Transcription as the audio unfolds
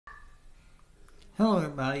Hello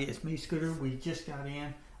everybody, it's me Scooter. We just got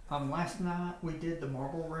in. Last night we did the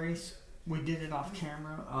marble race. We did it off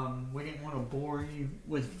camera. We didn't want to bore you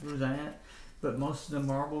with that, but most of the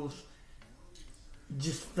marbles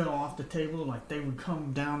just fell off the table. Like they would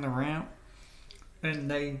come down the ramp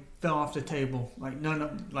and they fell off the table. Like none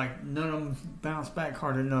of them bounced back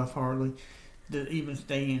hard enough hardly to even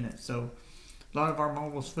stay in it. So a lot of our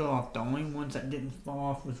marbles fell off. The only ones that didn't fall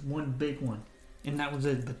off was one big one, and that was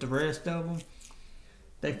it. But the rest of them,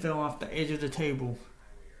 they fell off the edge of the table.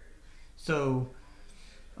 So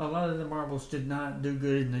a lot of the marbles did not do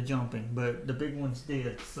good in the jumping, but the big ones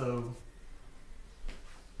did. So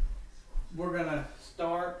we're gonna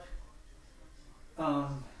start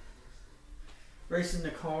racing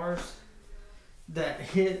the cars that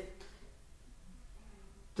hit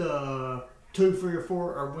the 2, 3, or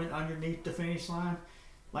 4 or went underneath the finish line.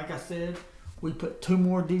 Like I said, we put 2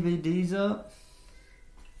 more DVDs up.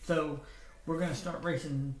 So we're going to start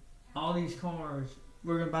racing all these cars.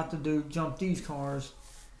 We're about to jump these cars,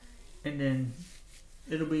 and then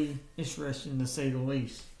it'll be interesting to say the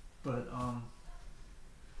least. But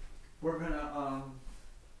we're going to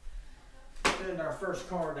send our first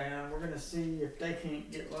car down. We're going to see if they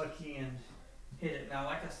can't get lucky and hit it. Now,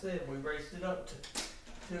 like I said, we raced it up to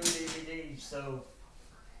 2 DVDs, so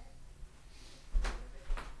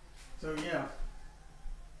yeah.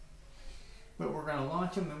 But we're going to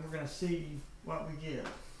launch them and we're going to see what we get.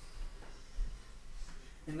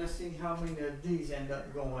 And let's see how many of these end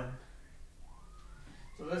up going.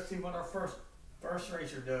 So let's see what our first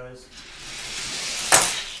racer does.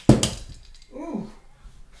 Ooh!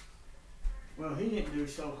 Well, he didn't do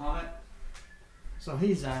so hot. So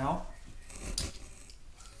he's out.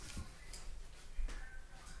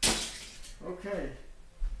 Okay.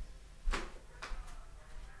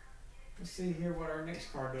 Let's see here what our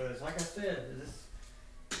next car does. Like I said,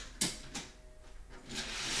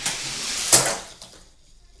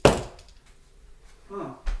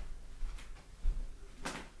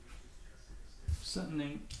 something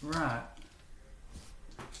ain't right.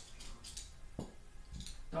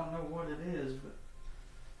 Don't know what it is, but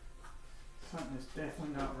something is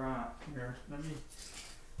definitely not right here. Let me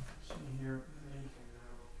see here.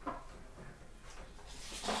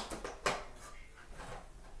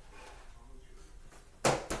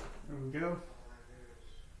 There we go.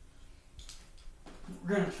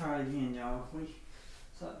 We're gonna try it again, y'all.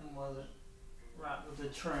 Something wasn't right with the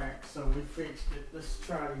track, so we fixed it. Let's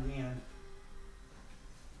try it again.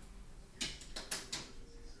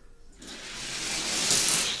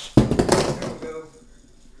 There we go.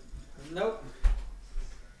 Nope.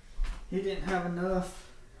 He didn't have enough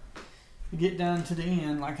to get down to the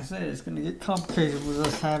end. Like I said, it's gonna get complicated with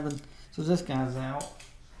us having. So this guy's out.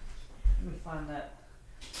 Let me find that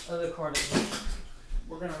other car that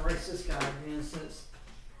we're gonna race this guy again since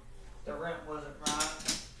the ramp wasn't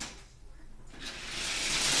right.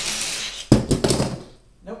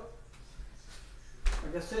 Nope.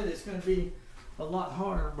 Like I said, it's gonna be a lot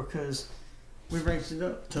harder because we raced it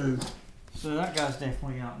up too. So that guy's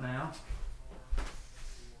definitely out now.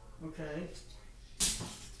 Okay.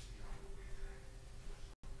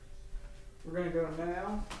 We're gonna go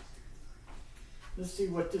now. Let's see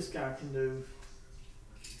what this guy can do.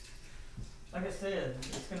 Like I said,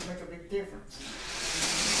 it's going to make a big difference.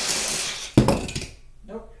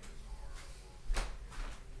 Nope.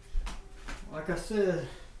 Like I said,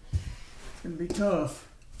 it's going to be tough.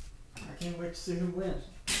 I can't wait to see who wins.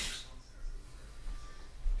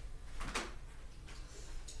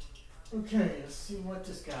 Okay, let's see what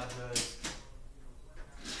this guy does.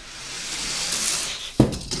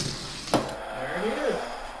 There it is.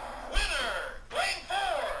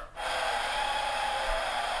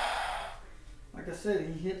 Like I said,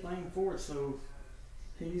 he hit lane 4, so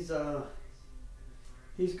he's going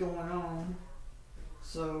on.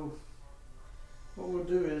 So what we'll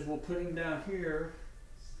do is we'll put him down here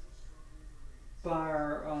by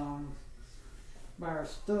our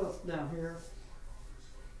stuff down here,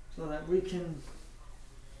 so that we can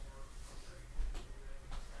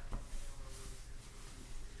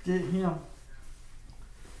get him.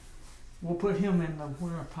 We'll put him in the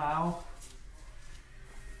winner pile.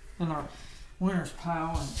 In our winner's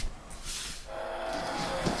pile.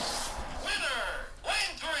 Winner,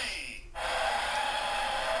 lane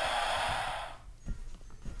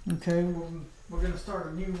 3. Okay, we're going to start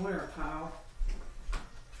a new winner pile.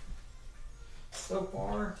 So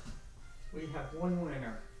far, we have 1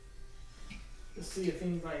 winner. Let's see if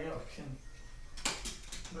anybody else can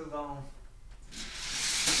move on.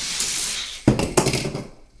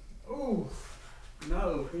 Ooh,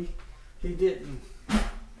 no, he didn't.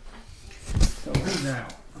 So he's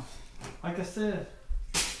out. like I said.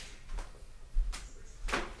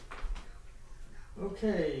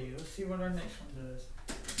 Okay, let's see what our next one does.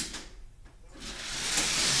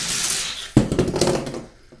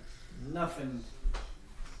 Nothing.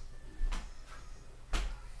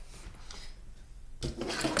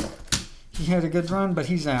 He had a good run, but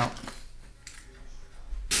he's out.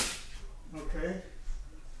 Okay.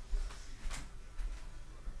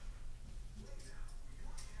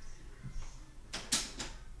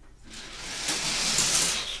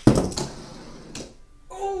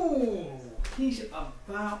 Oh, he's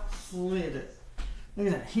about slid it. Look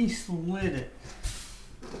at that, he slid it.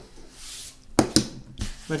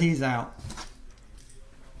 But he's out.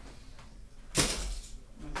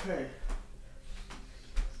 Okay.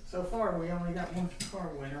 So far, we only got one car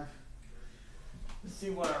winner. Let's see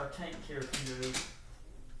what our tank here can do.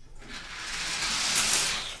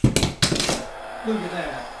 Look at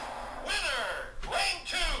that. Winner, lane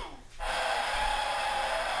 2.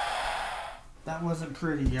 That wasn't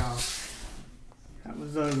pretty, y'all. That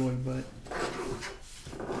was ugly, but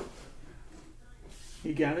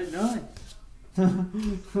he got it done.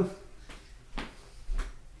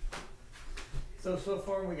 So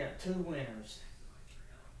far we got 2 winners.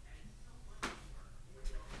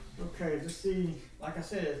 Okay, let's see, like I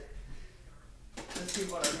said, let's see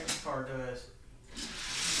what our next car does.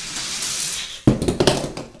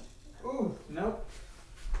 Ooh, nope.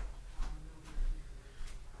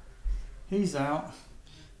 He's out.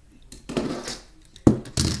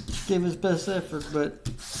 Gave his best effort, but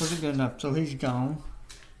wasn't good enough, so he's gone.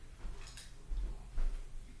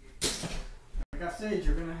 Like I said,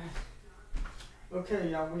 you're gonna have...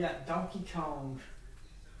 Okay, y'all, we got Donkey Kong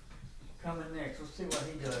coming next. Let's see what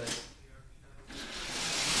he does.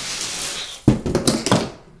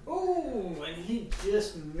 Ooh, and he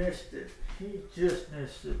just missed it. He just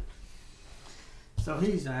missed it. So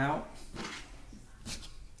he's out.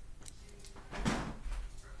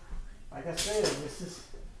 Like I said, this is...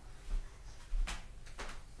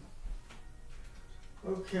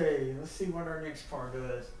 Okay, let's see what our next car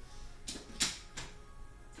does.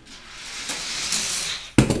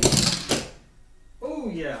 Oh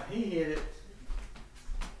yeah, he hit it.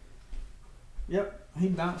 Yep, he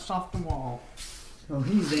bounced off the wall. So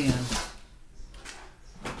he's in.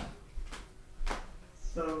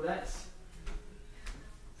 So that's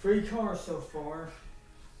 3 cars so far.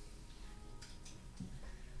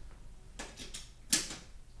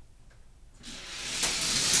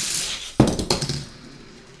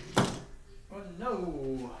 Oh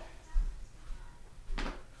no.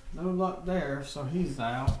 No luck there, so he's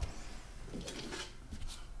out.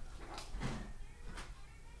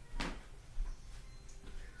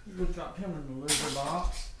 We'll drop him in the litter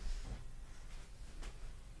box.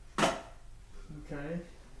 Okay.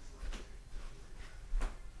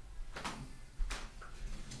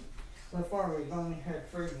 So far we've only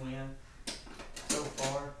had 3 win. So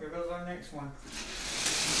far. Here goes our next one.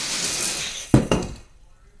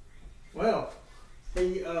 Well,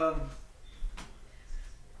 he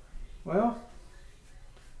well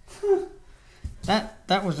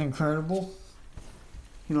that was incredible.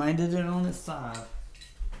 He landed it on his side.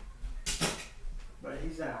 But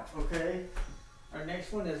he's out, okay? Our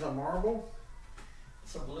next one is a marble.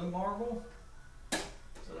 It's a blue marble. So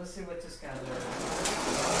let's see what this guy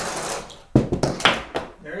does.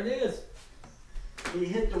 There it is. He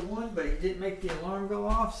hit the 1, but he didn't make the alarm go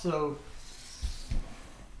off, so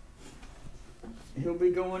he'll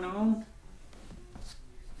be going on.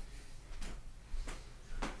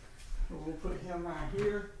 So we'll put him right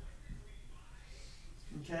here.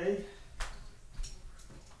 Okay.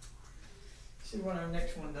 See what our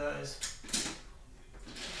next one does.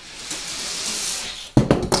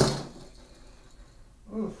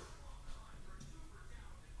 Oof.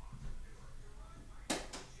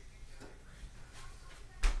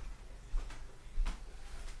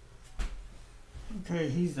 Okay,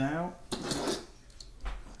 he's out.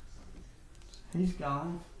 He's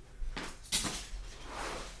gone.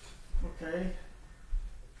 Okay.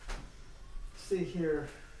 Let's see here.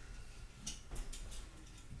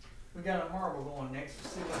 We got a marble going next.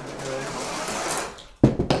 Let's see what he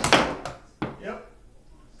does. Yep.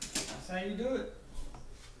 That's how you do it.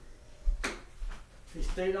 He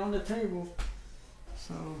stayed on the table.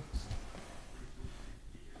 So,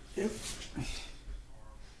 yep.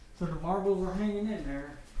 So the marbles are hanging in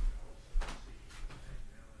there.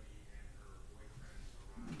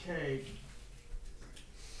 Okay.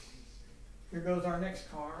 Here goes our next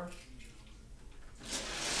car.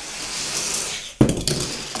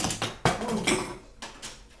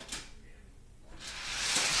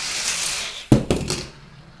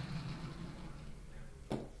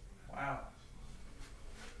 Wow.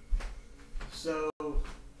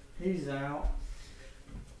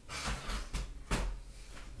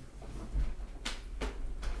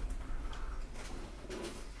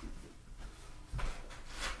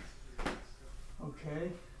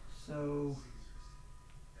 Okay, so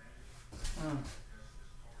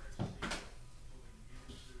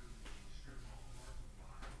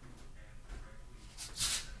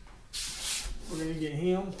we're gonna get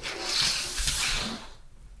him.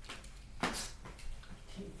 Can't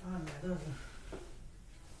find that other.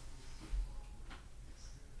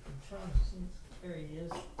 I'm trying to see. There he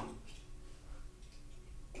is.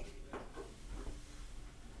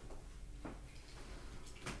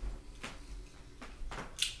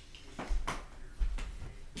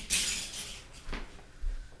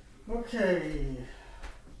 Okay,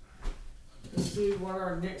 let's see what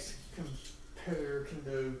our next competitor can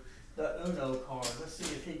do. The Uno card. Let's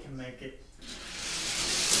see if he can make it.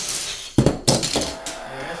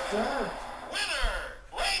 Yes, sir. Winner,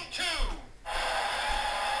 lane 2.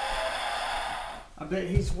 I bet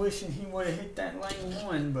he's wishing he would have hit that lane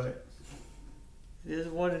 1, but it is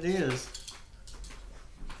what it is.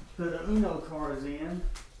 Put the Uno cards in.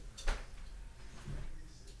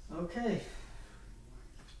 Okay.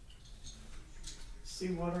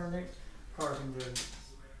 See what our next card can do.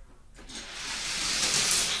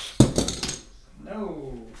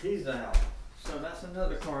 No, he's out. So that's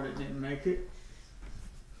another card that didn't make it.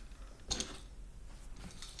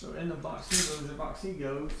 So in the box he goes, the box he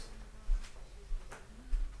goes.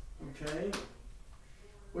 Okay.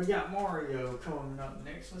 We got Mario coming up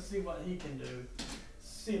next. Let's see what he can do.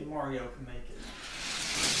 See if Mario can make it.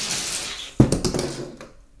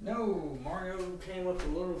 No, Mario came up a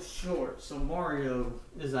little short, so Mario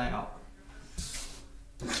is out.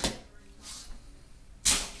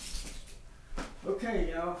 Okay,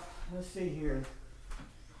 y'all, let's see here.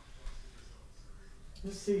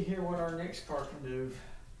 Let's see here what our next card can do.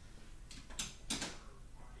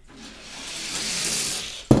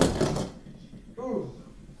 Ooh.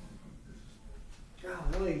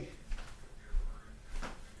 Golly.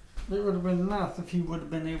 It would have been nice if he would have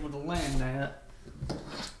been able to land that.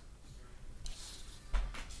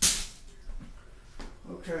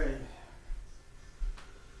 Okay.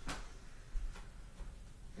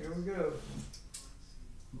 Here we go.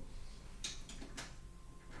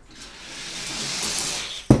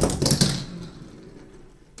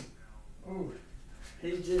 Oh,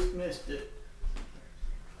 he just missed it.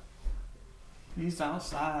 He's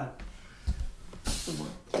outside. So we'll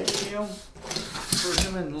pick him, put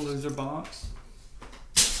him in the loser box.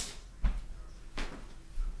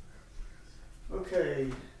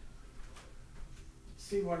 Okay.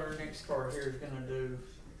 See what our next card here is going to do.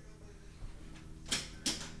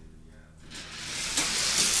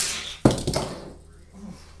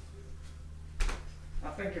 I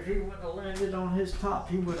think if he wouldn't have landed on his top,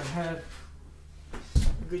 he would have had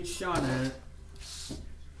a good shot at it.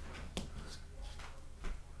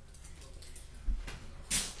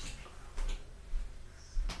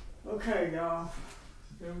 Okay, y'all.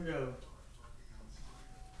 Here we go.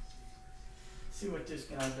 See what this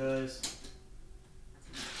guy does.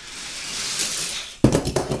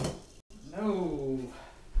 No.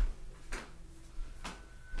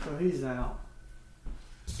 So he's out.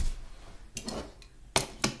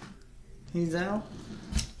 He's out.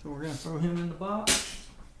 So we're going to throw him in the box.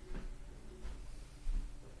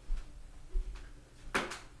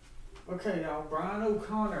 Okay, y'all. Brian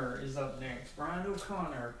O'Connor is up next. Brian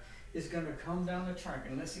O'Connor is going to come down the track,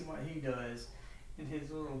 and let's see what he does in his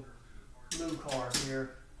little blue car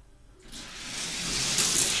here.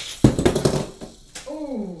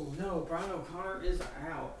 Oh, no. Brian O'Connor is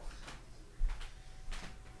out.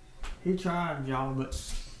 He tried, y'all, but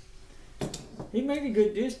he made a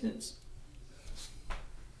good distance.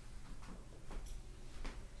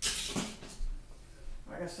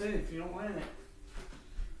 Like I said, if you don't land it.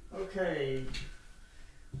 Okay.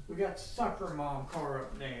 We got Soccer Mom car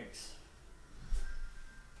up next.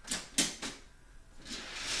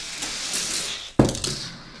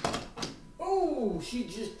 Oh, she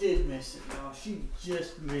just did miss it, y'all. She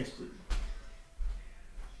just missed it.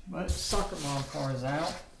 But Soccer Mom car is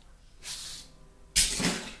out.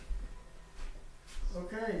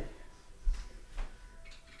 Okay.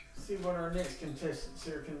 See what our next contestants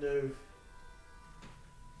here can do.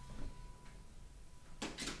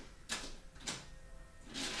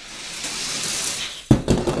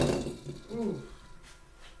 Ooh.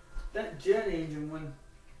 That jet engine one,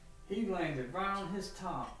 he landed right on his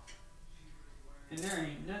top. And there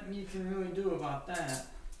ain't nothing you can really do about that.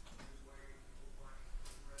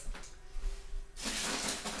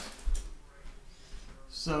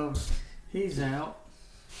 So, he's out.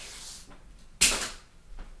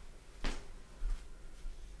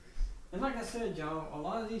 And like I said, y'all, a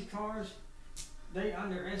lot of these cars, they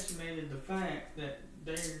underestimated the fact that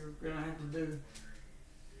they're going to have to do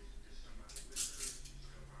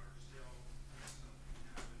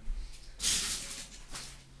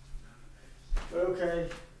Okay,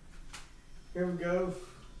 here we go.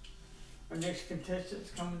 Our next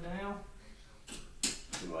contestant's coming down.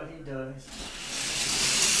 See what he does.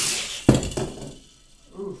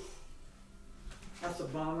 Oof. That's a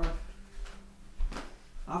bomber.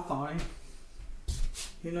 I fought him.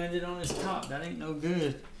 He landed on his top. That ain't no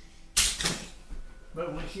good.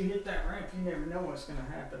 But once you hit that ramp, you never know what's going to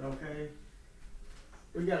happen, okay?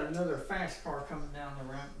 We got another fast car coming down the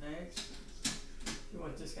ramp next. See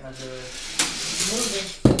what this guy does. Moving.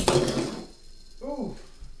 Ooh.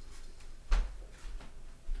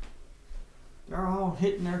 They're all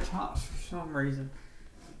hitting their tops for some reason.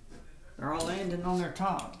 They're all landing on their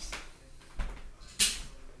tops.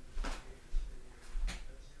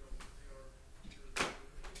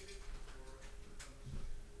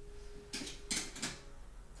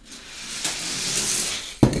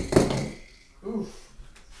 Oof.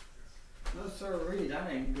 No sirree, that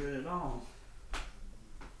ain't good at all.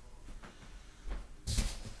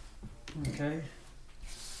 Okay.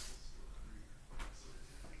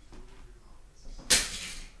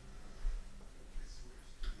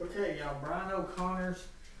 Okay, y'all, Brian O'Connor's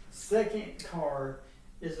second car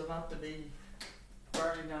is about to be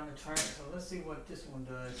burning down the track, so let's see what this one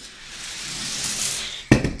does.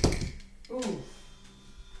 Ooh.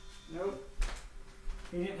 Nope.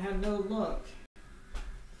 He didn't have no luck.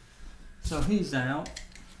 So he's out.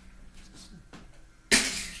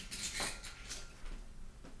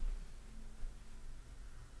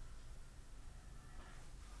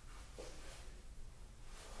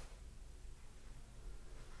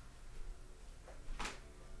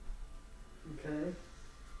 Okay.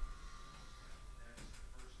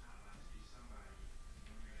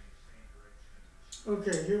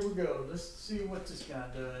 Okay, here we go. Let's see what this guy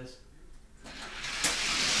does.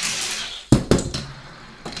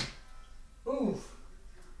 Oof.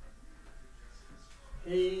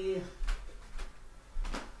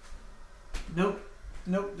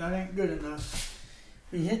 Nope, that ain't good enough.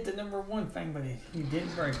 He hit the number one thing, but he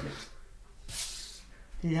didn't break it.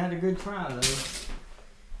 He had a good try though.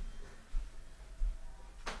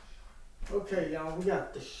 Okay, y'all, we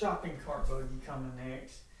got the shopping cart buggy coming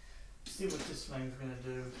next. Let's see what this thing's gonna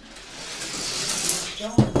do.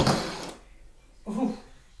 Oh,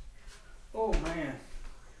 oh man.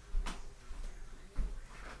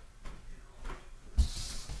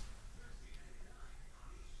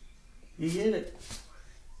 He hit it.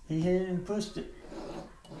 He hit it and pushed it.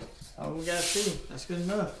 All we gotta see. That's good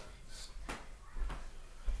enough.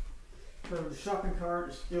 So the shopping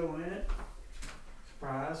cart is still in it.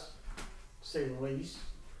 Surprise, to say the least.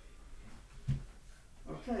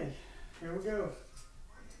 Okay, here we go.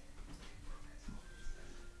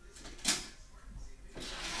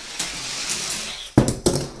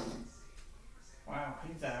 Wow,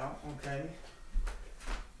 he's out. Okay.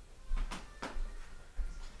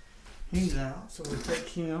 He's out, so we take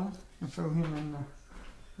him and throw him in the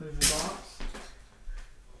loser box.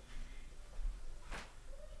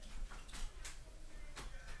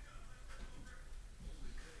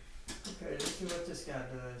 Okay, let's see what this guy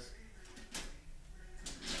does.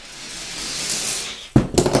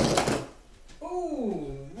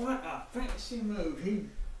 Ooh, what a fancy move. He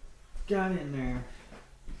got in there.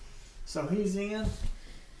 So he's in.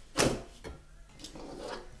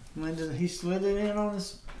 He slid it in on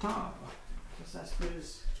his top. Guess that's good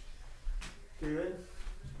as good.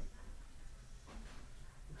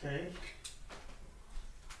 Okay.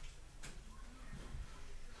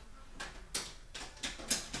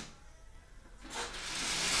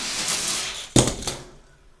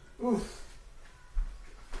 Oof.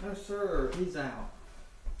 No sir, he's out.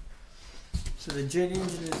 So the jet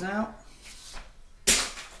engine is out.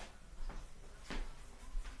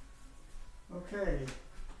 Okay.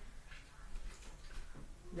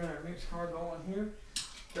 We got our next car going here.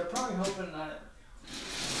 They're probably hoping that.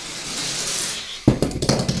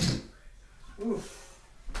 Oof.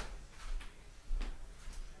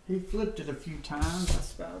 He flipped it a few times,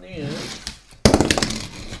 that's about it.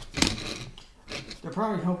 They're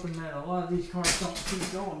probably hoping that a lot of these cars don't keep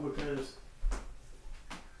going because.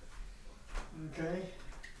 Okay.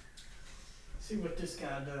 Let's see what this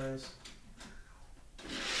guy does.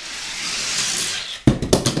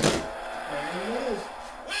 There he is.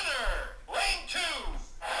 Winner, lane 2.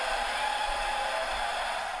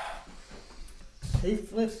 He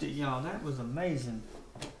flipped it, y'all. That was amazing.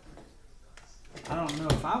 I don't know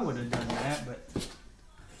if I would have done that, but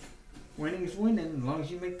winning's winning as long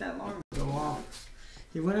as you make that alarm go off.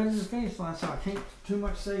 He went under the finish line, so I can't too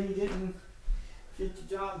much say he didn't get the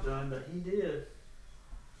job done, but he did.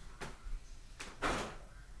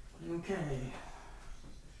 Okay.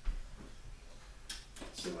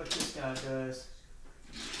 Let's see what this guy does.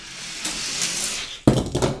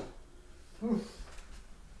 Whew.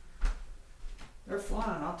 They're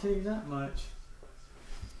flying, I'll tell you that much.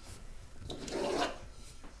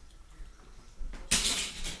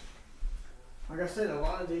 Like I said, a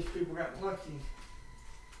lot of these people got lucky.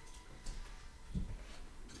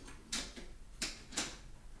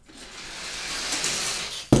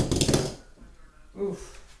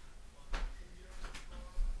 Oof.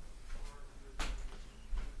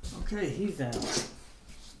 Okay, he's out.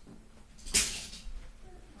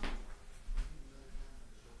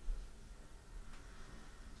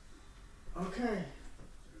 Okay.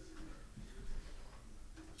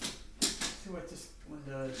 See what this one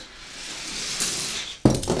does.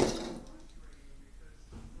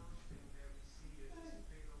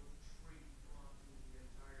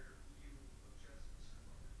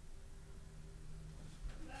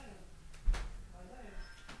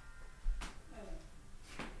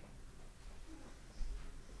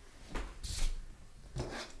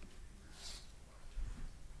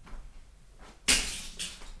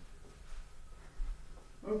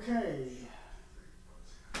 Okay.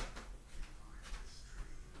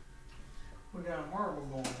 We got a marble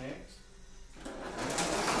going next.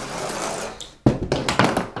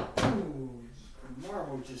 Ooh, the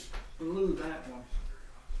marble just blew that one.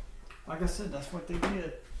 Like I said, that's what they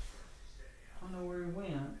did. I don't know where he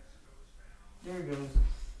went. There he goes.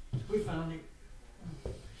 We found him.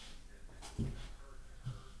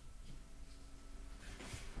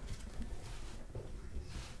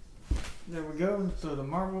 There we go. So the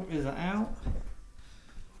marble is out.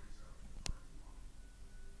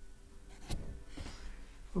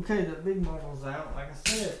 Okay, the big marble's out, like I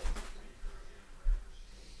said.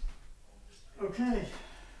 Okay,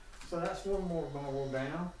 so that's one more marble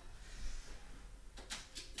down.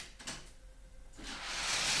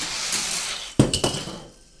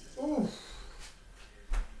 Ooh,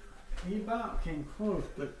 he about came close,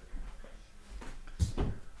 but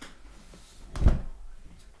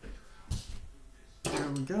there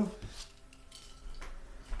we go.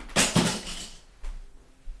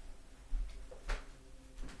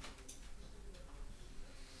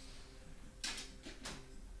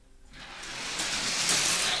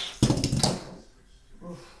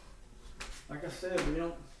 Like I said, we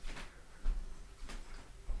don't.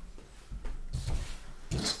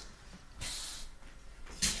 Let's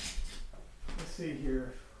see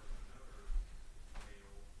here.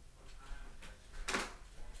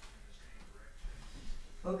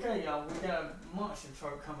 Okay, y'all, we got a monster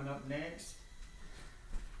truck coming up next.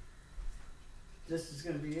 This is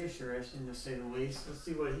going to be interesting to say the least. Let's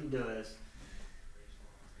see what he does.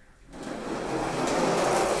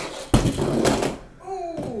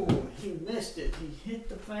 Oh, he missed it. He hit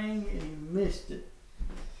the thing and he missed it.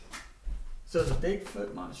 So the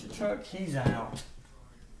Bigfoot monster truck, he's out.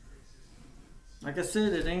 Like I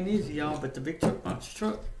said, it ain't easy, y'all, but the big truck monster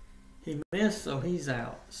truck, he missed, so he's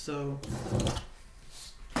out. So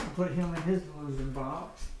I'll put him in his losing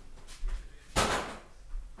box.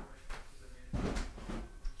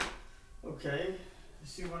 Okay,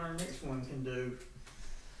 let's see what our next one can do.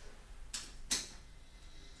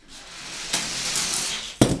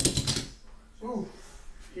 Ooh,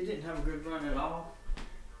 he didn't have a good run at all.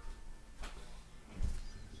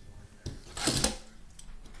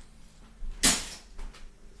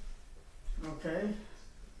 Okay,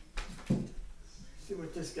 see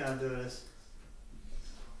what this guy does.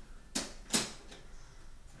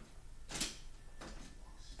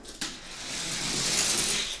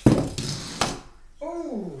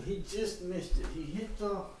 Oh, he just missed it. He hit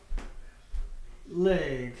the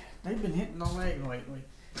leg. They've been hitting the leg lately.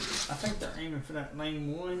 I think they're aiming for that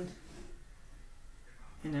lane 1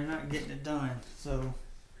 and they're not getting it done. So,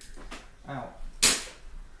 out.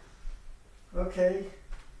 Okay.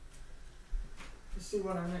 Let's see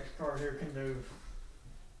what our next card here can do.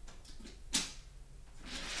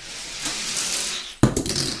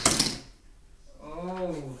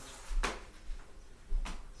 Oh.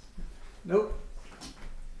 Nope.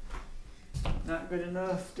 Not good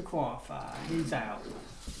enough to qualify. He's out.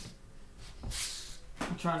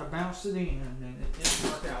 I'm trying to bounce it in and it didn't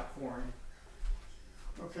work out for him.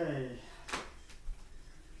 Okay.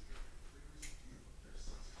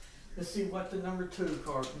 Let's see what the number 2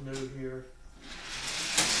 card can do here.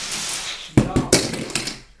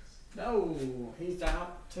 No, he's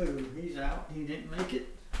out too. He's out. He didn't make it.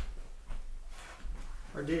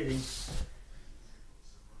 Or did he?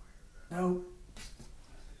 No.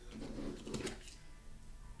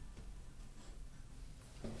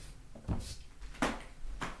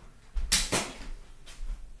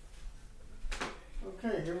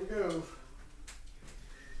 Okay, here we go.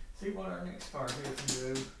 See what our next card here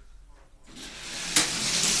can do.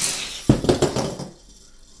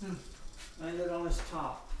 Landed on his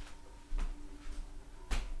top.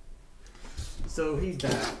 So he's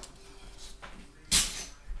down.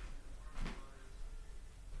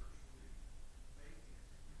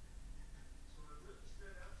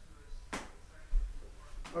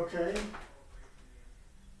 Okay.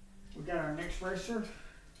 We got our next racer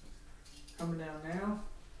coming down now.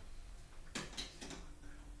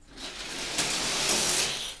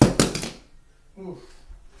 Oof.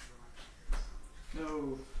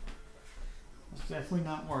 No. It's definitely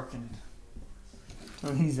not working.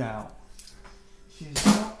 So he's out. She's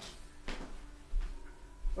out.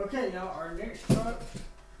 Okay, now our next truck,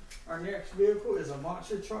 our next vehicle is a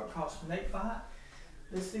monster truck called Snakebite.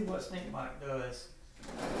 Let's see what Snakebite does.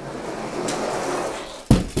 There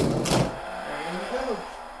we go.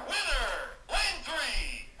 Winner, lane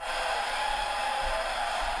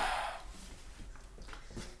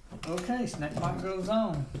 3. Okay, Snakebite goes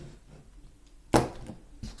on.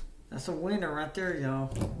 That's a winner right there, y'all.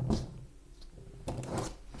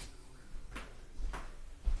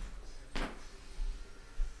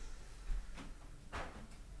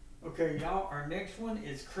 Okay, y'all, our next one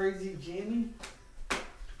is Crazy Jimmy.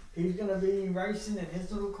 He's gonna be racing in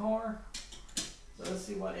his little car. So let's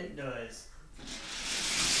see what it does.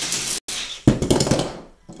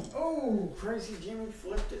 Oh, Crazy Jimmy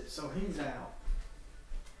flipped it, so he's out.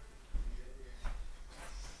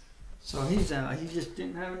 So he's out. He just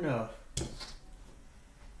didn't have enough.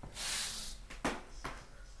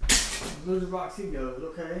 Loser box he goes,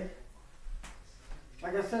 okay.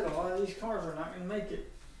 Like I said, a lot of these cars are not gonna make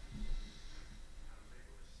it.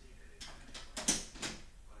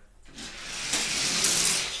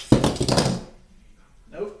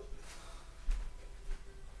 Nope.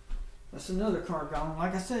 That's another car gone.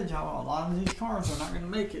 Like I said, y'all, a lot of these cars are not gonna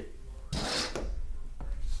make it.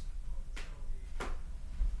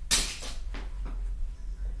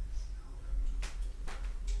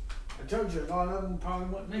 I told you a lot of them probably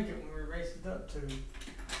wouldn't make it when we raced it up to.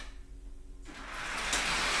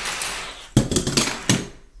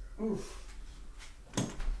 Oof.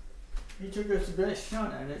 He took us the best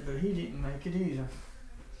shot at it, but he didn't make it either.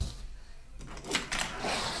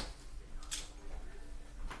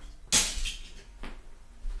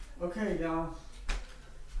 Okay, y'all.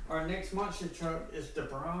 Our next monster truck is the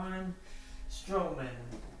Brian Strowman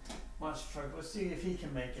monster truck. Let's see if he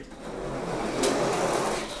can make it.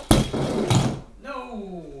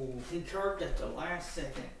 No, he curved at the last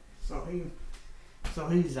second, so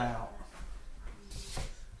he's out.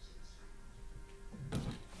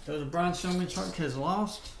 So the Brian Strowman truck has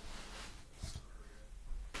lost.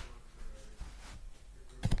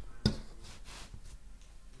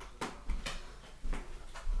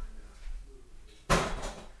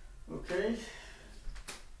 Okay.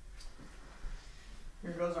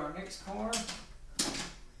 Here goes our next car.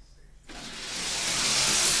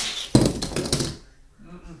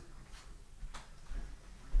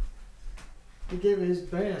 He gave it his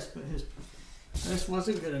best, but his best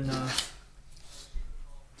wasn't good enough.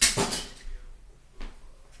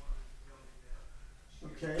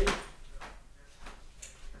 Okay.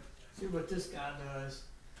 See what this guy does.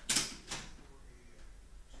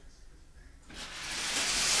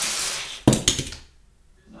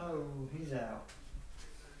 No, he's out.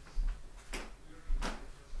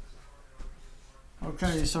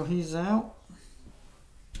 Okay, so he's out.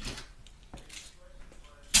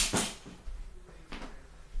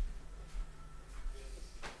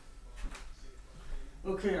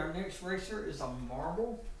 Okay, our next racer is a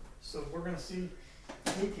marble, so we're gonna see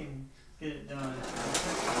if he can get it done.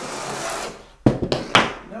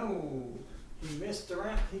 No, he missed the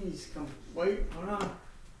ramp. Wait, hold on.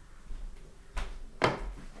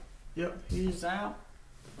 Yep, he's out.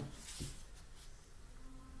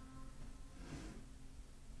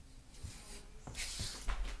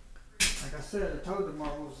 Like I said, I told the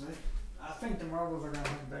marbles, I think the marbles are gonna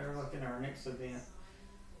have better luck in our next event.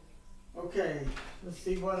 Okay, let's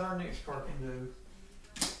see what our next car can do.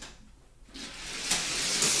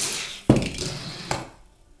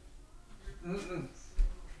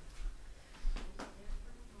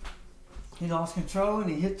 He lost control and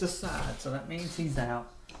he hit the side, so that means he's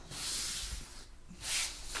out.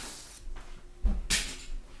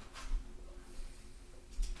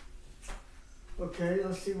 Okay,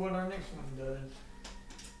 let's see what our next one does.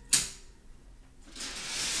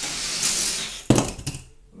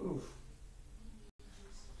 Oof.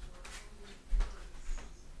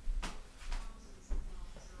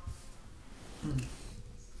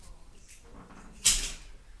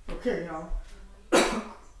 Okay, y'all.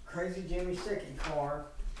 Crazy Jimmy's second car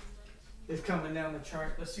is coming down the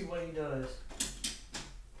track. Let's see what he does.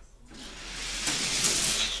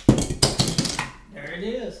 There it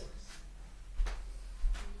is.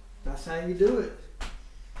 That's how you do it.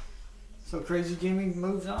 So Crazy Jimmy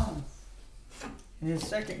moves on in his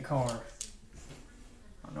second car.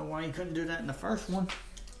 I don't know why he couldn't do that in the first one.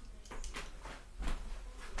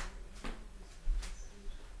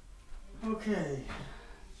 Okay.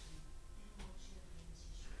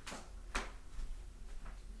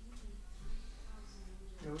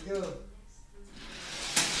 Here we go.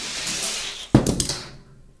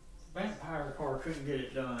 Vampire car couldn't get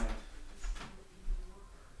it done.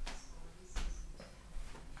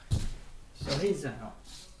 So he's out.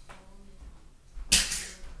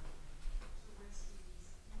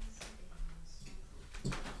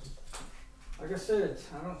 Like I said,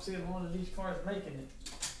 I don't see one of these cars making it.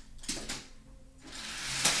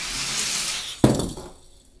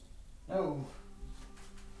 No.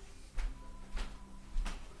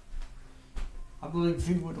 I believe if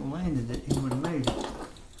he would have landed it, he would have made it.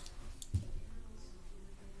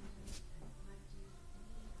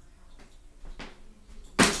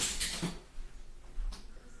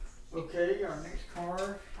 Okay, our next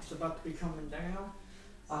car is about to be coming down.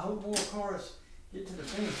 I hope more cars get to the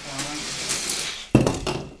finish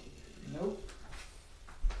line. Nope.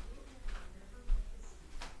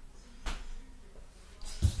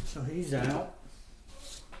 So he's out.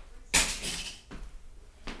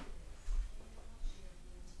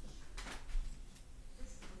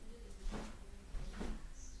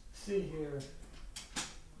 See here.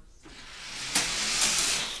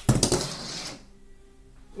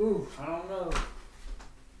 Ooh, I don't know.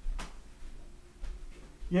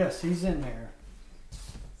 Yes, he's in there.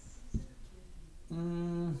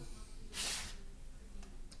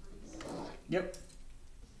 Yep.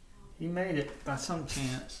 He made it by some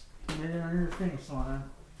chance. He made it under the finish line.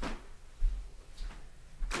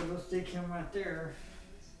 So we'll stick him right there.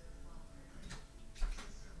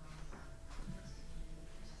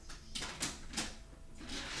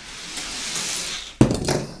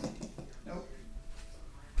 Nope.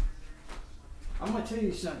 I'm gonna tell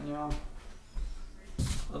you something, y'all.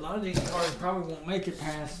 A lot of these cars probably won't make it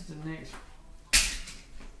past the next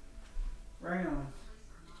round.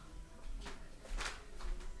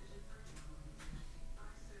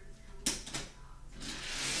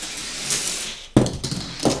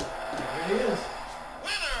 There it is.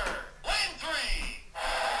 Winner, lane 3.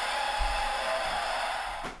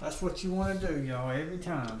 That's what you want to do, y'all, every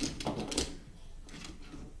time.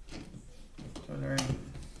 So there.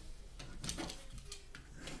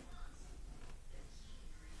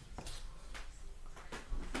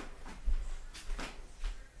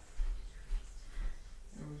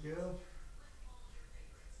 Go.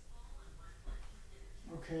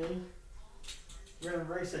 Okay, we're gonna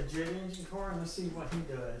race a jet engine car and let's see what he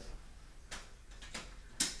does.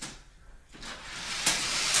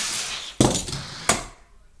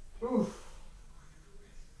 Oof.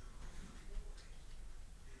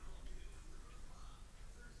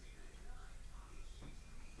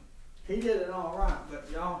 He did it all right, but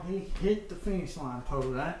y'all, he hit the finish line pole.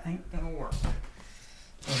 That ain't gonna work.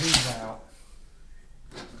 So he's out.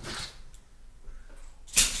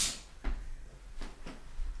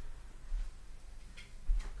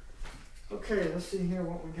 Okay, let's see here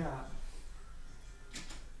what we got.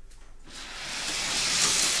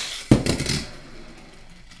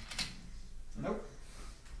 Nope.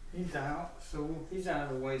 He's out. So he's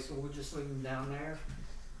out of the way, so we'll just leave him down there.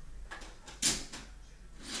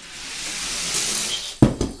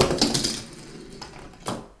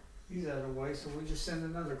 He's out of the way, so we'll just send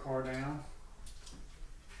another car down.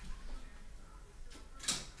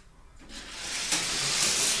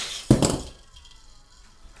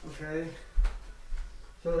 Okay,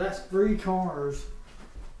 so that's 3 cars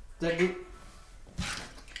that get.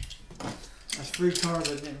 That's 3 cars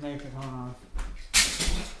that didn't make it on.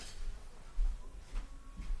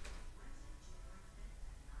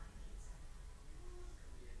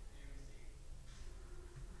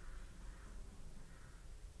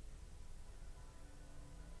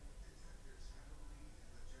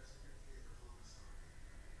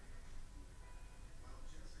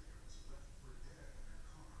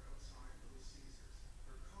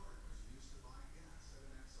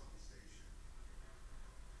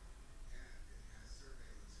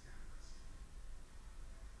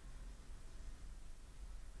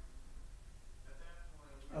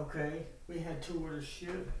 Okay, we had 2 orders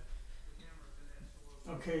shipped.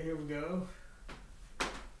 Okay, here we go.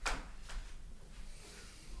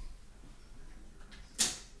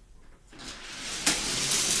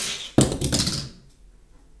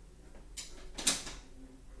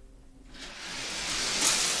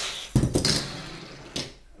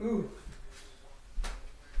 Ooh.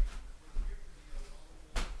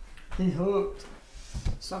 He hooked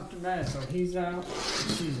something bad, so he's out.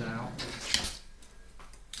 She's out.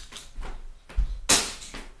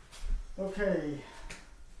 Okay.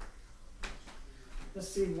 Let's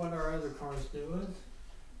see what our other car's doing.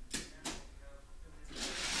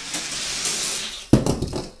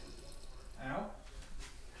 Out.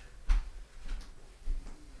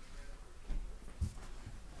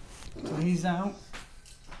 So he's out.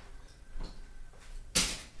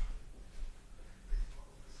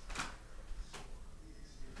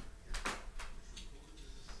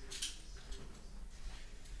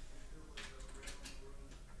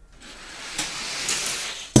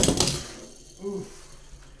 Oof.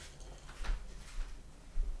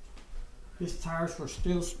 His tires were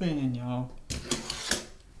still spinning, y'all.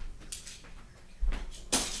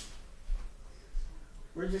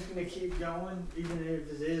 We're just gonna keep going, even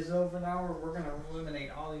if it is over an hour. We're gonna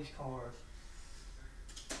eliminate all these cars.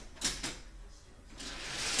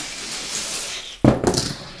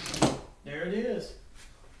 There it is.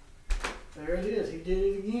 There it is. He did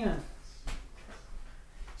it again.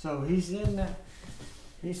 So he's in the.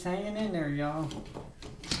 He's hanging in there, y'all.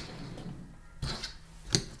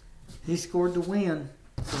 He scored the win,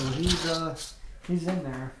 so he's in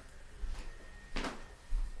there.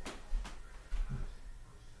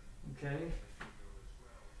 Okay.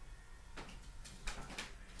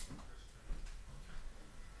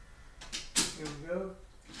 Here we go.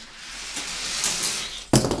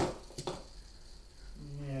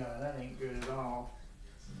 Yeah, that ain't good at all.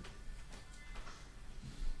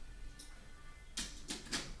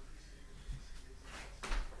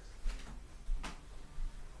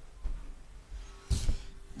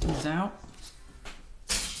 He's out.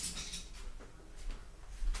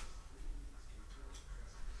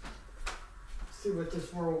 See what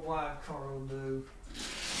this worldwide car will do.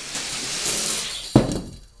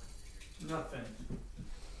 Nothing.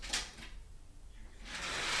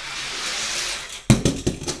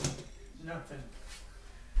 Nothing.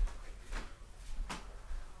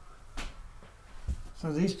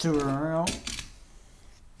 So these two are out.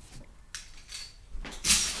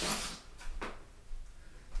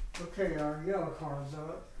 Okay, our yellow car's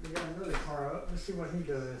up. We got another car up. Let's see what he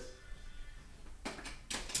does.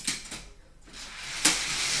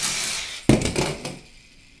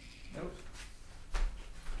 Nope.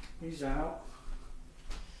 He's out.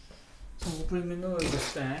 So we'll put him in the little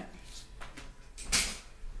stack.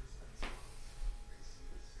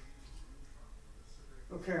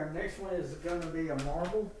 Okay, our next one is going to be a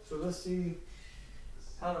marble. So let's see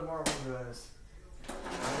how the marble does.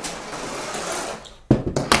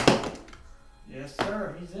 Yes,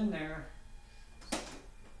 sir. He's in there.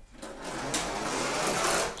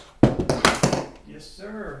 Yes,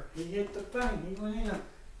 sir. He hit the thing. He went in.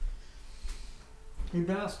 He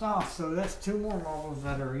bounced off. So that's two more marbles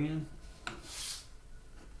that are in.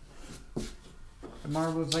 The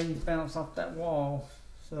marbles, they bounce off that wall.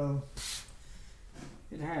 So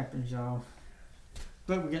it happens, y'all.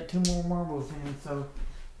 But we got two more marbles in. So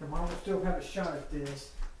the marbles still have a shot at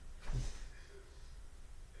this.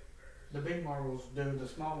 The big marbles do, the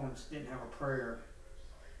small ones didn't have a prayer.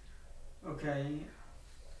 Okay.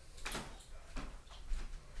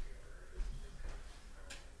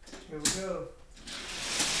 Here we go.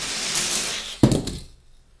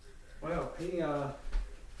 Well,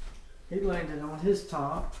 he landed on his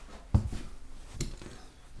top.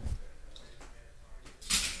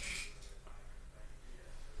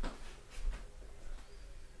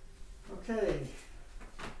 Okay.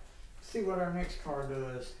 Let's see what our next car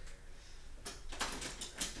does.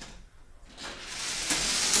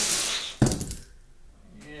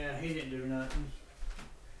 Yeah, he didn't do nothing.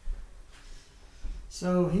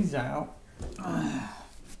 So he's out.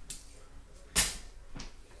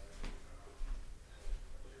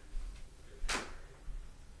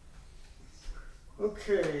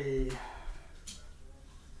 Okay.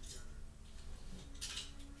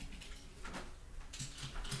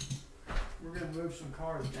 We're gonna move some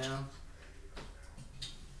cars down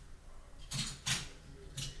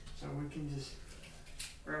so we can just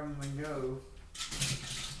grab them and go.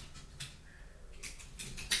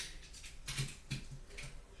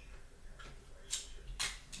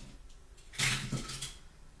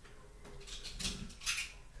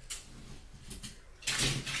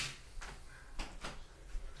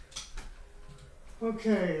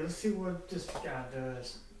 Okay, let's see what this guy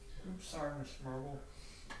does. Oops, sorry, Mr. Marble.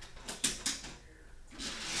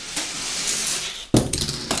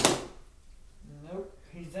 Nope,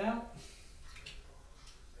 he's out.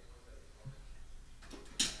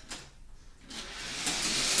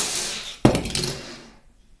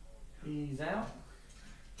 He's out.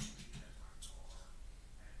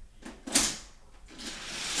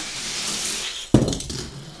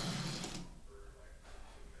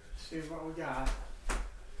 all we got.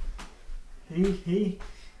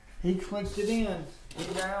 He clicked it in.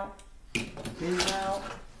 He's out. He's out.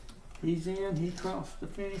 He's in. He crossed the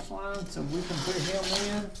finish line, so we can put him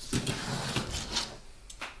in.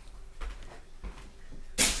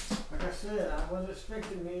 Like I said, I wasn't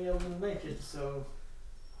expecting many of them to make it, so.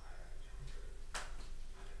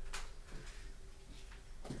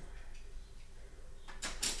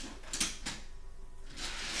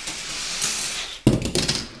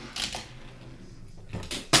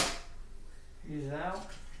 He's out.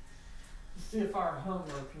 Let's see if our Hummer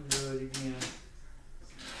can do it again.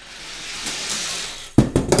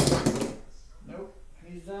 Nope,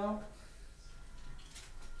 he's out.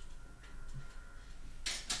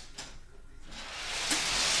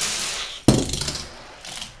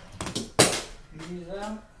 He's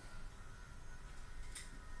out.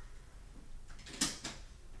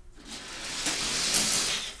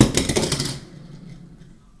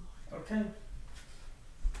 Okay.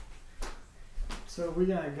 So we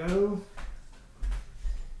gotta go.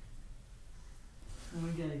 And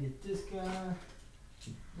we gotta get this guy,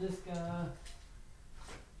 this guy,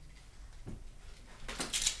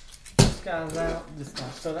 this guy's out, this guy.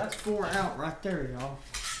 So that's 4 out right there, y'all.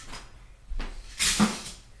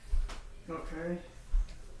 Okay.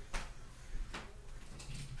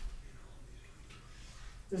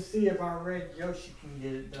 Let's see if our red Yoshi can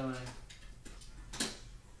get it done.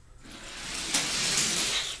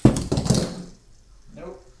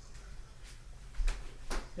 Nope.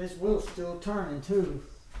 This wheel's still turning too.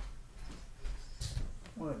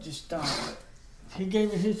 Well, it just stopped. He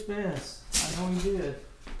gave it his best. I know he did.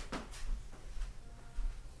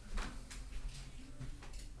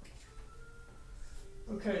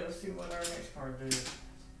 Okay, let's see what our next card does.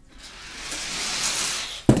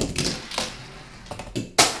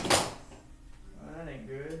 Well, that ain't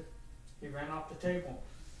good. He ran off the table.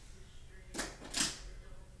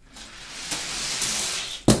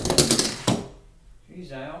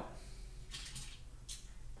 He's out.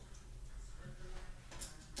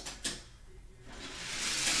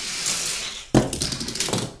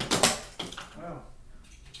 Well,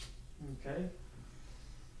 okay.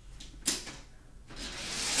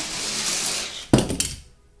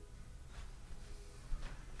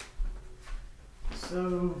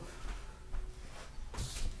 So,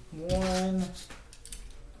 1,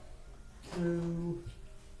 2,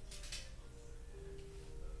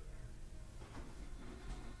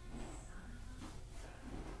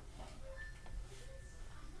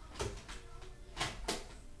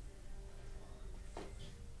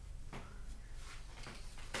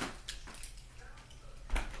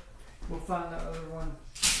 we'll find the other one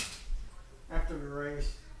after the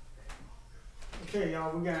race. Okay,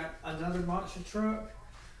 y'all, we got another monster truck.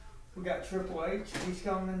 We got Triple H. He's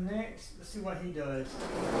coming next. Let's see what he does.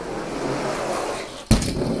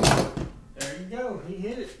 There you go. He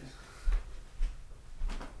hit it.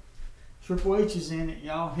 Triple H is in it,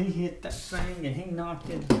 y'all. He hit that thing and he knocked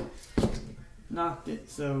it.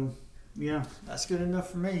 So, yeah, that's good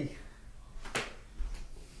enough for me.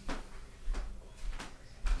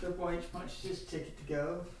 Triple H punched his ticket to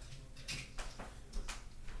go.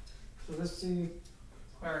 So let's see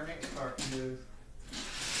what our next card can do.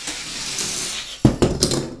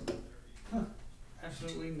 Huh,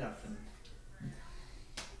 absolutely nothing.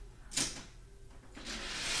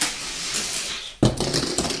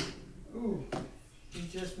 Ooh, he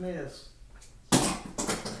just missed.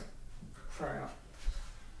 Crap.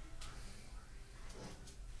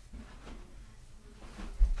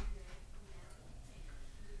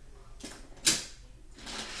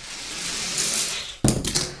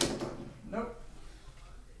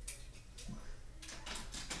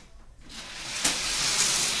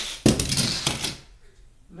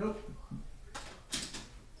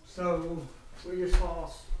 So we just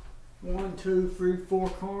lost 1, 2, 3, 4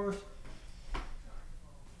 cars.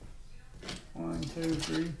 1, 2,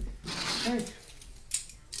 3. Okay.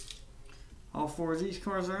 All 4 of these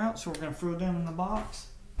cars are out, so we're going to throw them in the box.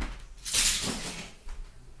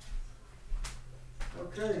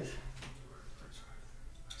 Okay.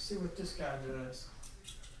 Let's see what this guy does.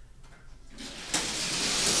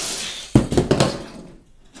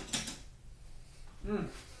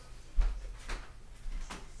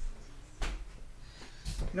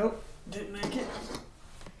 Nope, didn't make it.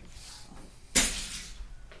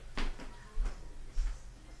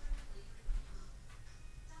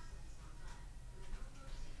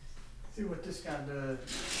 See what this guy does.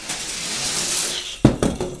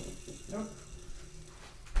 Nope.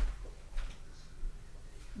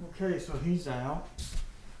 Okay, so he's out.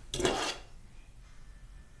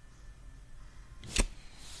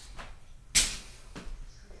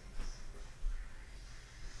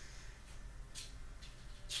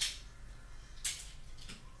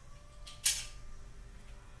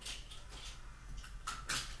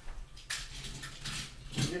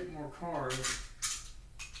 get more cars.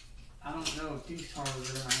 I don't know if these cars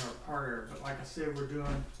are gonna have a part error, but like I said, we're doing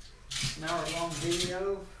an hour-long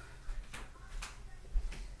video.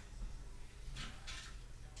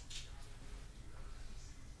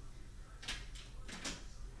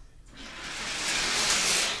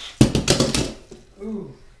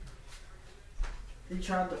 Ooh. He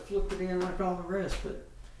tried to flip it in like all the rest, but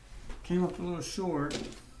came up a little short.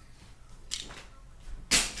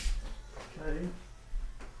 Okay.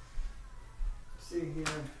 Let's see here.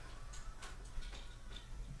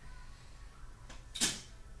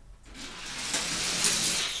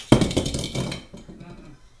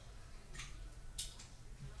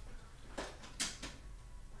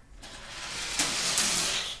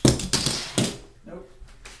 Nope.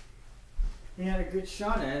 He had a good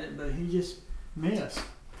shot at it, but he just missed.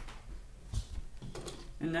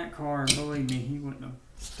 And that car, believe me, he wouldn't have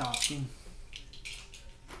stopped him.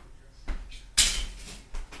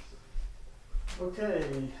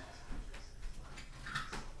 Okay.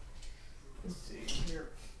 Let's see here.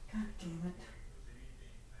 God damn it.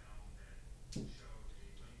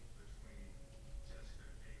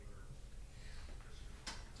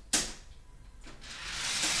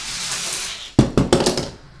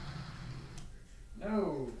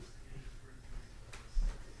 No.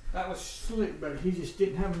 That was slick, but he just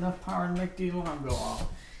didn't have enough power to make the alarm go off.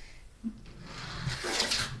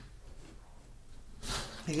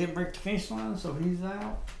 He didn't break the finish line, so he's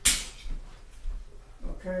out.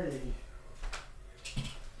 Okay.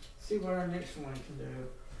 See what our next one can do.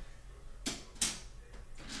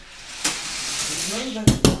 He's moving.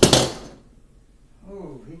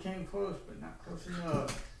 Oh, he came close, but not close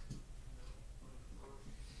enough.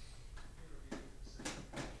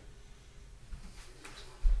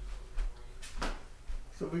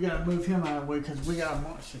 So we gotta move him out of the way because we got a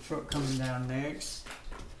monster truck coming down next.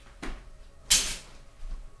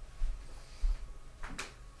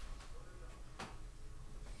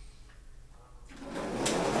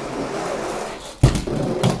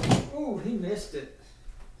 Ooh, he missed it.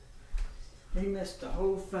 He missed the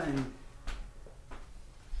whole thing.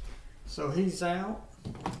 So he's out.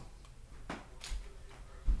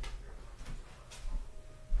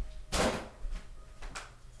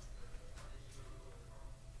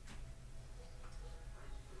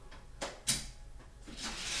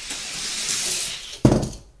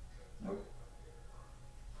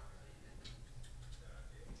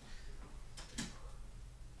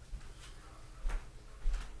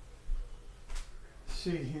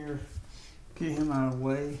 See here, get him out of the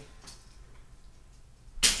way.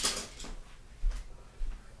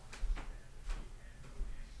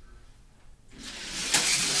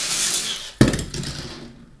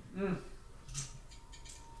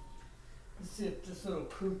 Let's see if this little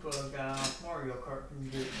Koopa guy off Mario Kart can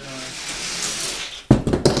get it done.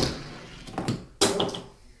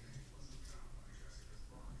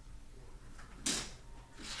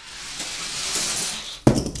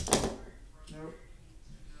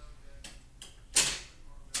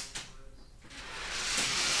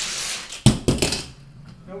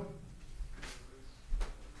 Nope.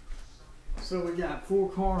 So we got 4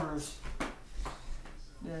 cars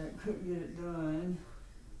that couldn't get it done.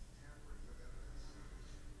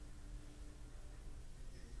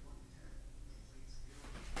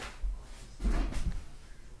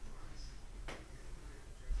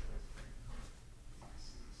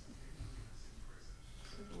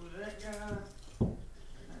 That guy.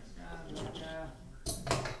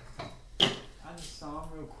 I just saw him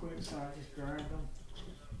real quick, so I just grabbed him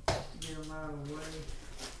to get him out of the way.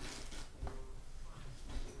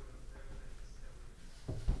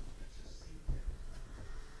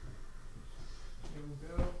 Here we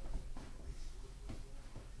go.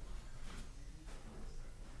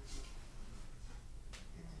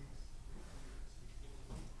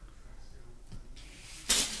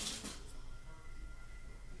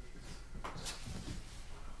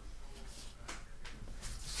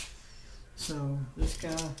 So this guy,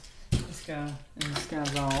 and this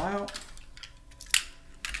guy's all out.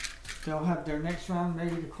 They'll have their next round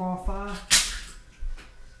ready to qualify.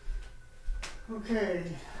 Okay.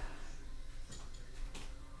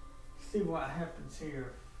 See what happens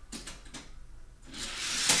here.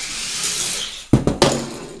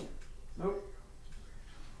 Nope.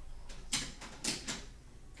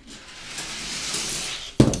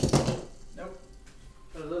 Nope.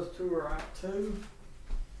 So those 2 are out too.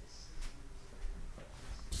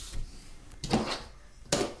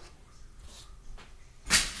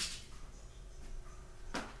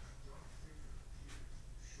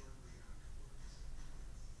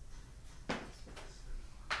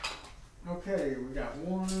 Okay, we got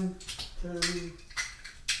 1, 2,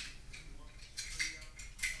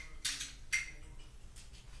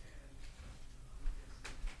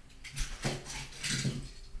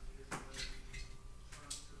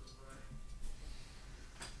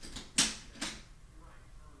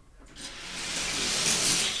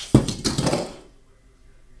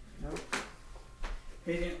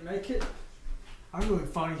 make it? I really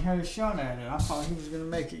thought he had a shot at it. I thought he was gonna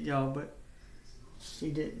make it, y'all, but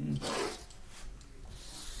he didn't.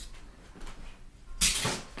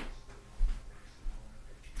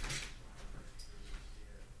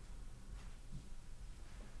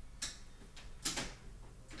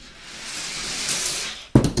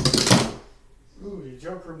 Ooh, the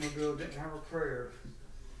Joker Mobile didn't have a prayer.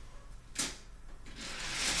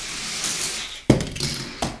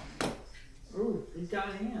 Ooh, he got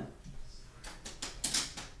in.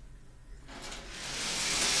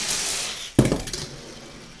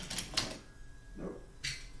 Nope.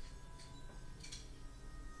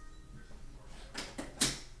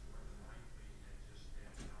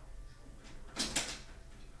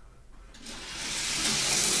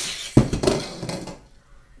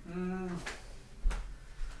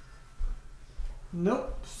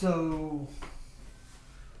 Nope. So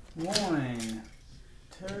 1,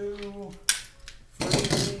 2,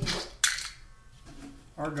 3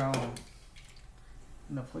 are gone.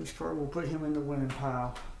 And the police car will put him in the winning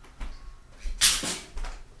pile.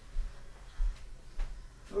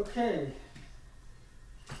 Okay.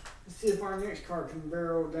 Let's see if our next car can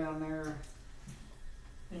barrel down there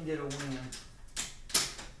and get a win.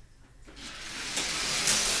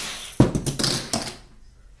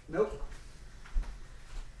 Nope.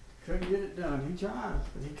 Couldn't get it done. He tried,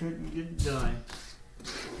 but he couldn't get it done.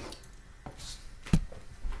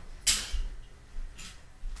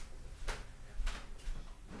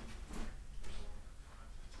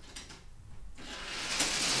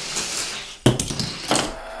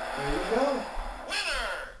 There you go. Winner,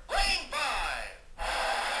 lane 5.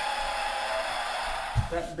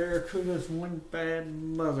 That Barracuda's one bad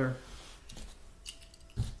mother.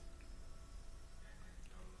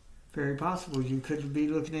 Very possible you could be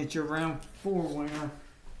looking at your round 4 winner.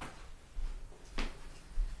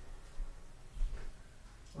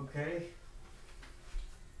 Okay.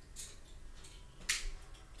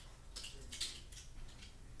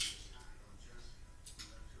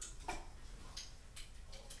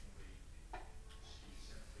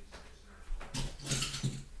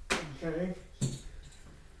 Okay. Let's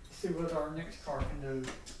see what our next car can do.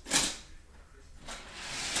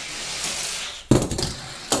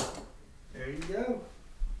 There you go.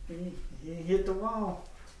 He hit the wall.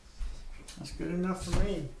 That's good enough for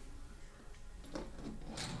me.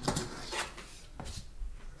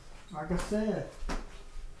 Like I said,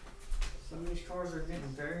 some of these cars are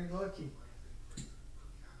getting very lucky.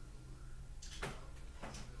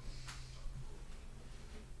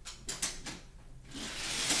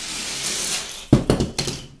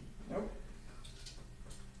 Nope.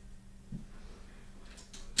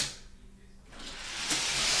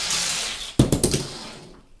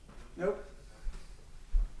 Nope.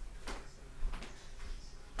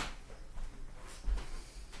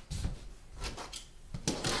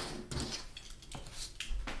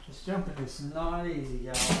 This jumping is not easy,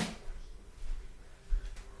 y'all.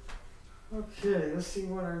 Okay, let's see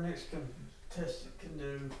what our next contestant can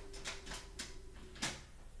do.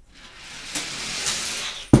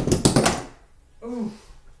 Ooh.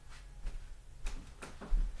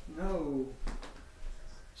 No.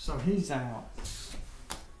 So he's out.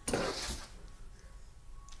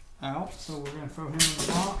 Out, so we're going to throw him in the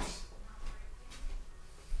box.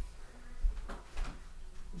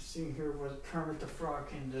 Let's see here what Kermit the Frog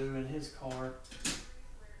can do in his car.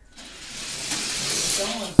 It's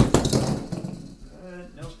going.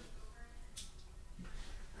 Nope.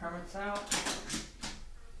 Kermit's out.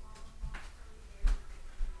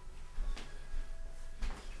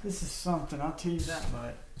 This is something, I'll tell you that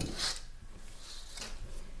much.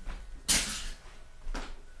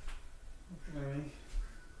 Okay.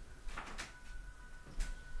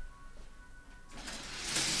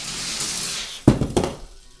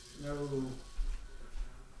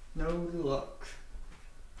 No luck.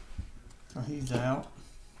 So he's out.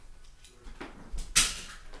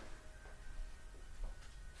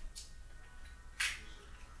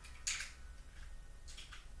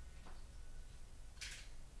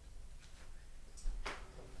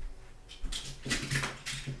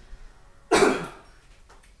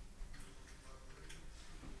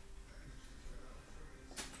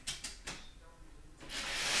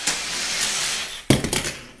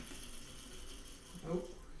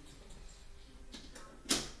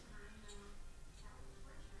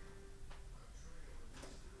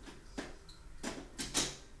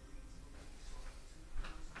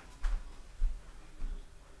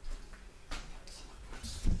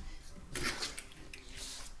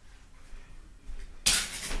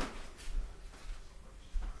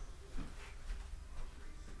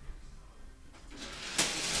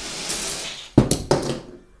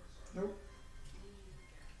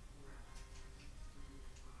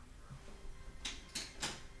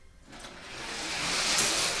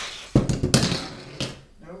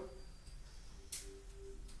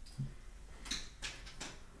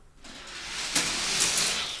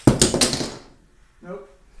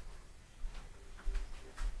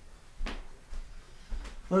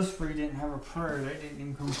 Those three didn't have a prayer. They didn't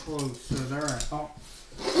even come close, so they're at fault.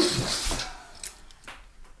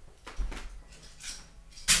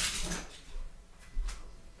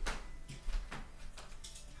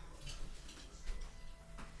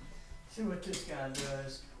 See what this guy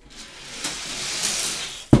does.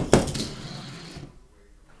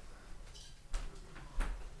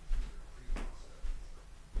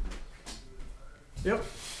 Yep,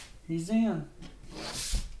 he's in.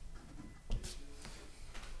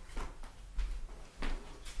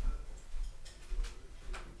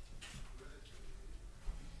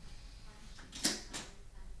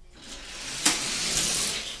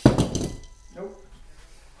 Nope.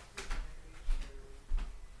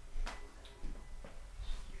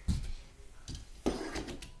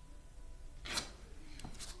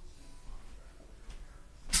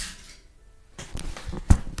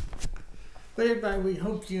 But everybody, we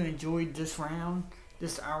hope you enjoyed this round,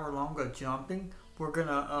 this hour long of jumping. We're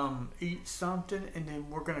gonna eat something, and then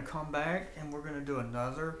we're gonna come back and we're gonna do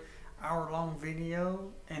another hour-long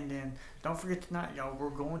video. And then don't forget tonight, y'all,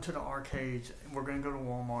 we're going to the arcades and we're gonna go to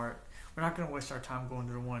Walmart. We're not gonna waste our time going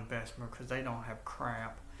to the one in Bessemer because they don't have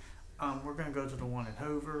crap. We're gonna go to the one in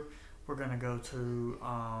Hoover. We're gonna go to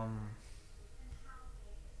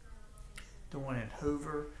the one in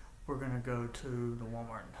Hoover. We're going to go to the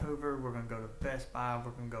Walmart in Hoover. We're going to go to Best Buy.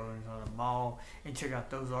 We're going to go into the mall and check out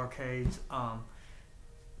those arcades.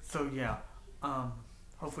 So yeah,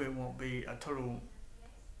 hopefully it won't be a total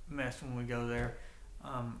mess when we go there.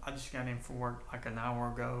 I just got in for work like an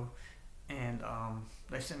hour ago, and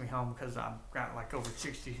they sent me home because I've got like over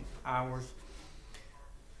 60 hours.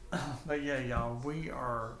 But yeah, y'all,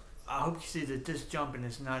 I hope you see that this jumping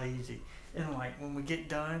is not easy. And like when we get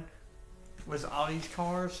done with all these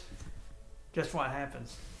cars, guess what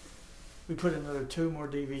happens? We put another 2 more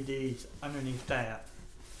DVDs underneath that.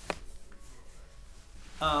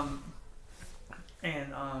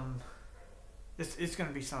 It's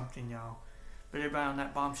gonna be something, y'all. But everybody, on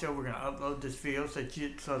that bombshell, we're gonna upload this video so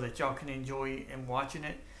that y'all can enjoy and watching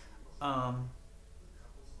it. And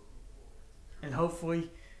hopefully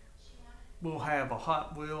we'll have a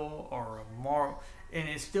Hot Wheel or a marble, and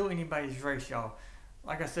it's still anybody's race, y'all.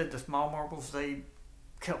 Like I said, the small marbles, they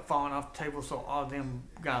kept falling off the table, so all of them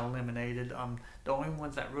got eliminated. The only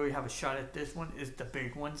ones that really have a shot at this one is the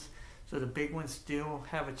big ones. So the big ones still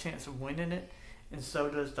have a chance of winning it, and so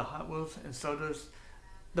does the Hot Wheels, and so does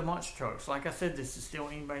the monster trucks. Like I said, this is still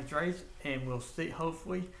anybody's race, and we'll see.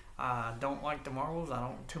 Hopefully, I don't like the marbles. I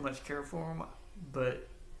don't too much care for them, but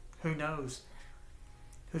who knows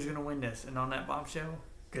who's gonna win this? And on that bombshell,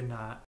 good night.